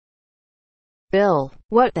Bill,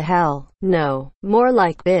 what the hell? No, more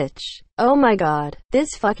like bitch. Oh my god,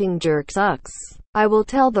 this fucking jerk sucks. I will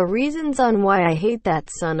tell the reasons on why I hate that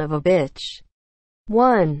son of a bitch.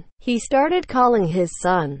 1. He started calling his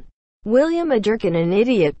son William a jerk and an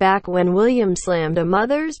idiot back when William slammed a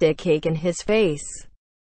Mother's Day cake in his face.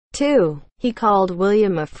 2. He called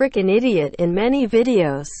William a frickin' idiot in many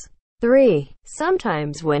videos. 3.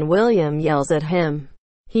 Sometimes when William yells at him,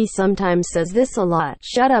 he sometimes says this a lot: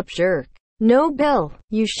 shut up, jerk. No, Bill,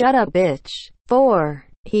 you shut up, bitch. 4.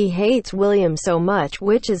 He hates William so much,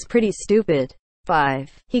 which is pretty stupid.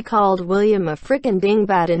 5. He called William a frickin'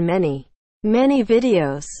 dingbat in many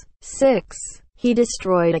videos. 6. He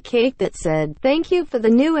destroyed a cake that said, "Thank you for the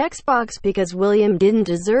new Xbox," because William didn't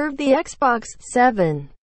deserve the Xbox. 7.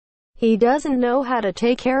 He doesn't know how to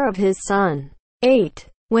take care of his son. 8.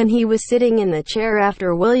 When he was sitting in the chair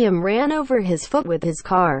after William ran over his foot with his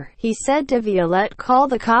car, he said to Violette, "Call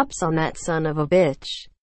the cops on that son of a bitch."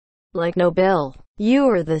 Like, no, Bill, you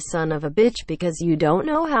are the son of a bitch because you don't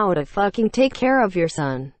know how to fucking take care of your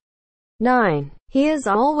son. 9. He is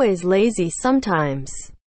always lazy sometimes.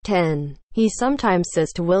 10. He sometimes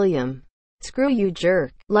says to William, "Screw you,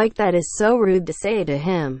 jerk," like that is so rude to say to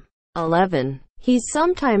him. 11. He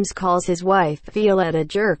sometimes calls his wife Violette a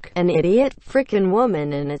jerk, an idiot, frickin'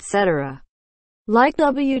 woman, and etc. Like,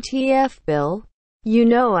 WTF, Bill? You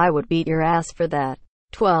know I would beat your ass for that.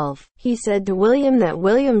 12. He said to William that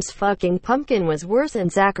William's fucking pumpkin was worse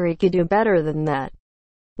and Zachary could do better than that.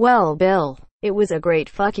 Well, Bill, it was a great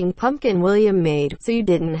fucking pumpkin William made, so you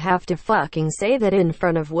didn't have to fucking say that in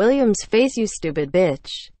front of William's face, you stupid bitch.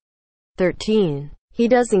 13. He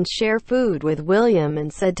doesn't share food with William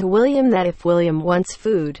and said to William that if William wants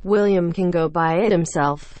food, William can go buy it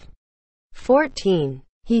himself. 14.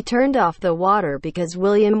 He turned off the water because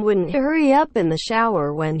William wouldn't hurry up in the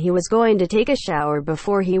shower when he was going to take a shower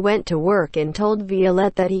before he went to work, and told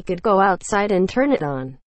Violette that he could go outside and turn it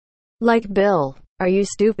on. Like, Bill, are you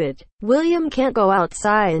stupid? William can't go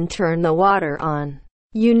outside and turn the water on.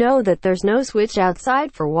 You know that there's no switch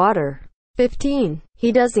outside for water. 15.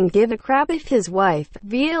 He doesn't give a crap if his wife,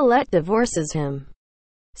 Violette, divorces him.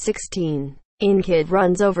 16. Kid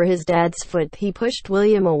runs over his dad's foot. He pushed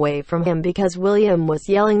William away from him because William was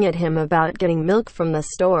yelling at him about getting milk from the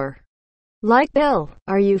store. Like, Bill,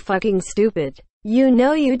 are you fucking stupid? You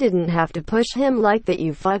know you didn't have to push him like that,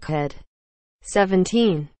 you fuckhead.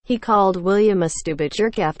 17. He called William a stupid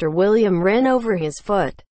jerk after William ran over his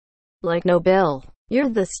foot. Like, no, Bill, you're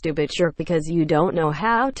the stupid jerk because you don't know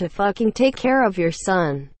how to fucking take care of your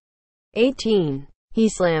son. 18. He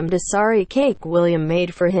slammed a sorry cake William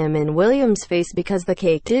made for him in William's face because the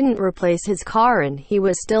cake didn't replace his car and he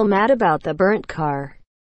was still mad about the burnt car.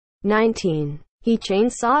 19. He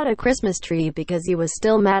chainsawed a Christmas tree because he was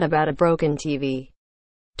still mad about a broken TV.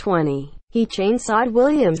 20. He chainsawed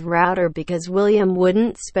William's router because William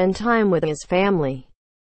wouldn't spend time with his family.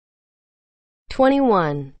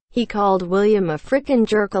 21. He called William a frickin'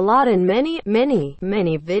 jerk a lot in many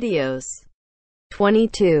videos.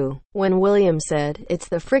 22. When William said, "It's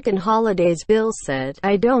the frickin' holidays," Bill said,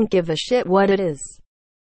 "I don't give a shit what it is."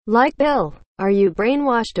 Like, Bill, are you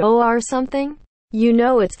brainwashed or something? You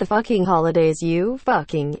know it's the fucking holidays, you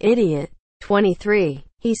fucking idiot. 23.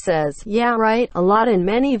 He says, "Yeah right," a lot in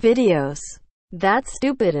many videos. That's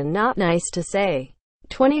stupid and not nice to say.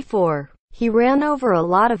 24. He ran over a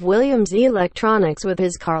lot of William's electronics with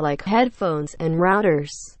his car, like headphones and routers.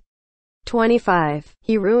 25.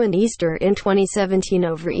 He ruined Easter in 2017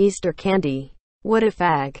 over Easter candy. What a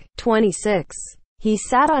fag. 26. He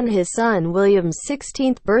sat on his son William's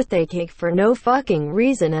 16th birthday cake for no fucking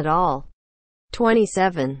reason at all.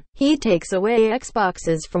 27. He takes away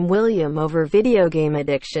Xboxes from William over video game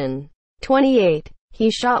addiction. 28. He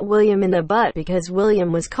shot William in the butt because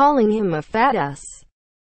William was calling him a fat ass.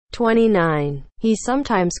 29. He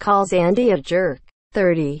sometimes calls Andy a jerk.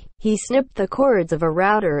 30. He snipped the cords of a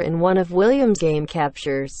router in one of William's game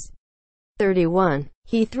captures. 31.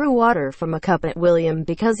 He threw water from a cup at William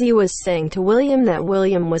because he was saying to William that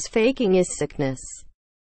William was faking his sickness.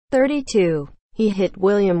 32. He hit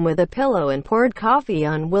William with a pillow and poured coffee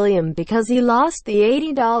on William because he lost the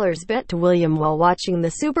 $80 bet to William while watching the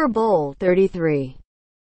Super Bowl. 33.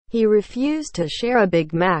 He refused to share a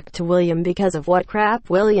Big Mac to William because of what crap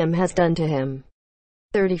William has done to him.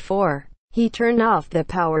 34. He turned off the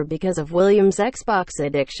power because of William's Xbox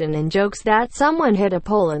addiction and jokes that someone hit a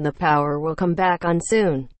pole and the power will come back on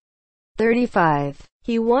soon. 35.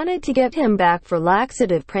 He wanted to get him back for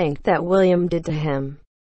laxative prank that William did to him.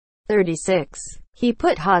 36. He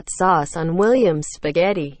put hot sauce on William's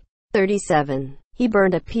spaghetti. 37. He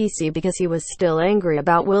burned a PC because he was still angry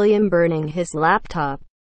about William burning his laptop.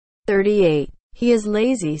 38. He is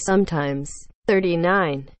lazy sometimes.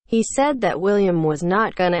 39. He said that William was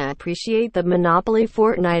not gonna appreciate the Monopoly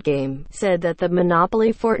Fortnite game. Said that the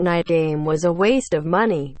Monopoly Fortnite game was a waste of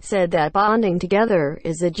money. Said that bonding together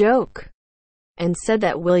is a joke. And said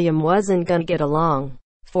that William wasn't gonna get along.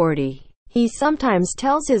 40. He sometimes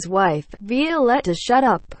tells his wife, Violette, to shut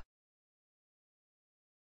up.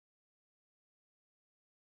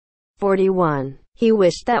 41. He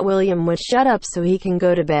wished that William would shut up so he can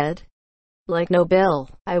go to bed. Like, no, Bill,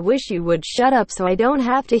 I wish you would shut up so I don't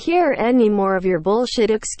have to hear any more of your bullshit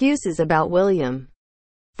excuses about William.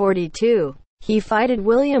 42. He fighted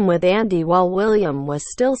William with Andy while William was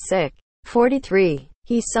still sick. 43.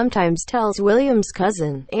 He sometimes tells William's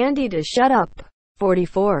cousin, Andy, to shut up.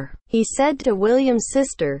 44. He said to William's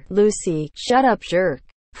sister, Lucy, shut up, jerk.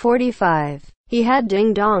 45. He had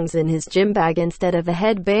ding-dongs in his gym bag instead of a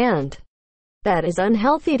headband. That is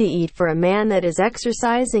unhealthy to eat for a man that is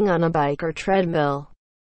exercising on a bike or treadmill.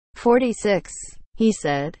 46. He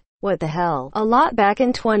said, what the hell, a lot back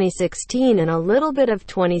in 2016 and a little bit of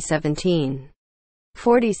 2017.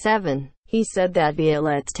 47. He said that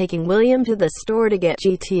Violette's taking William to the store to get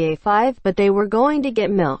GTA 5, but they were going to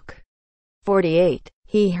get milk. 48.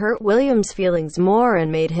 He hurt William's feelings more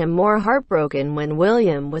and made him more heartbroken when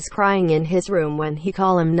William was crying in his room when he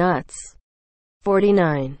called him nuts.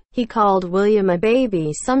 49. He called William a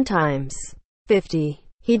baby sometimes. 50.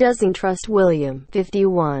 He doesn't trust William.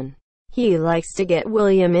 51. He likes to get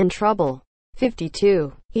William in trouble.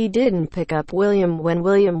 52. He didn't pick up William when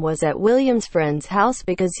William was at William's friend's house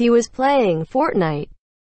because he was playing Fortnite.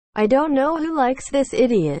 I don't know who likes this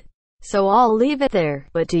idiot, so I'll leave it there.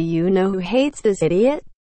 But do you know who hates this idiot?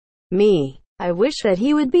 Me. I wish that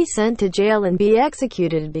he would be sent to jail and be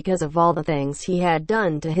executed because of all the things he had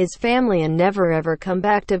done to his family and never ever come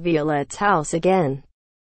back to Violette's house again.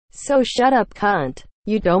 So shut up, cunt.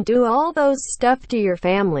 You don't do all those stuff to your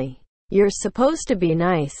family. You're supposed to be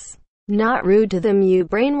nice, not rude to them, you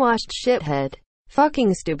brainwashed shithead.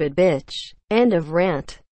 Fucking stupid bitch. End of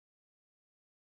rant.